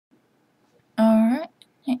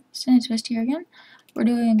Hey, CinnATwst here again. We're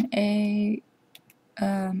doing a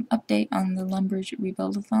update on the Lumbridge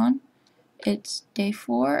Rebuildathon. It's day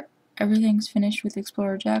 4. Everything's finished with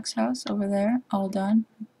Explorer Jack's house over there, all done.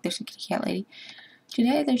 There's a kitty cat lady.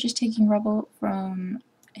 Today they're just taking rubble from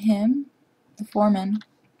him, the foreman,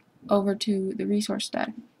 over to the resource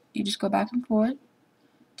stack. You just go back and forth,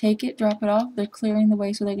 take it, drop it off. They're clearing the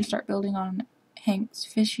way so they can start building on Hank's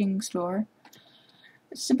fishing store.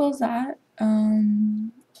 As simple as that.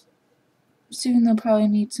 Soon they'll probably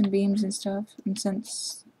need some beams and stuff, and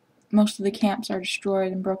since most of the camps are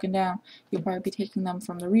destroyed and broken down, you'll probably be taking them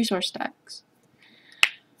from the resource stacks.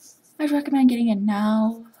 I'd recommend getting it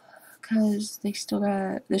now, because they're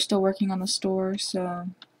still working on the store, so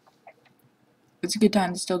it's a good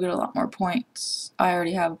time to still get a lot more points. I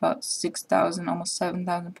already have about 6,000, almost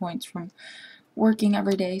 7,000 points from working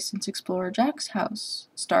every day since Explorer Jack's house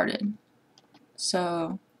started.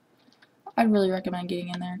 So I'd really recommend getting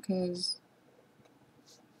in there, because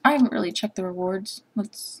I haven't really checked the rewards.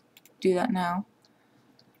 Let's do that now.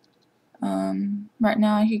 Right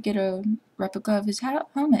now I could get a replica of his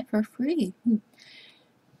helmet for free.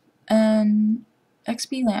 And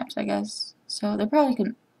XP lamps, I guess. So they're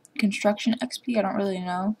probably construction XP, I don't really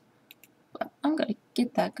know. But I'm gonna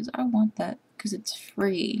get that because I want that, because it's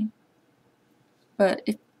free. But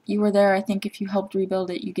if you were there, I think if you helped rebuild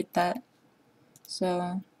it, you get that.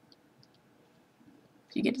 So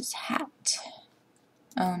you get his hat.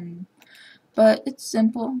 But it's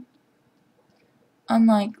simple.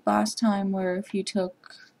 Unlike last time where if you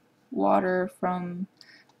took water from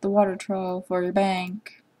the water trough or your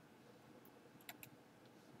bank.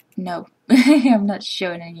 No, I'm not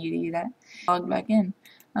showing any of you that. Log back in.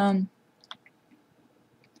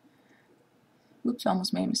 Oops, I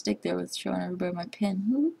almost made a mistake there with showing everybody my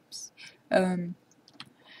pin. Oops.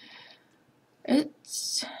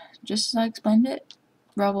 It's just as I explained it.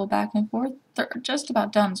 Rubble back and forth. They're just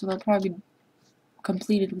about done, so they'll probably be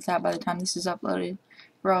completed with that by the time this is uploaded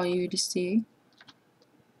for all you to see.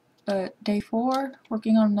 But day 4,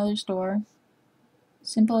 working on another store.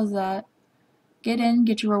 Simple as that. Get in,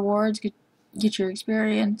 get your rewards, get your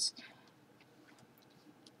experience.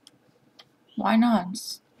 Why not?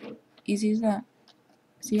 It's easy as that.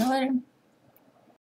 See you later.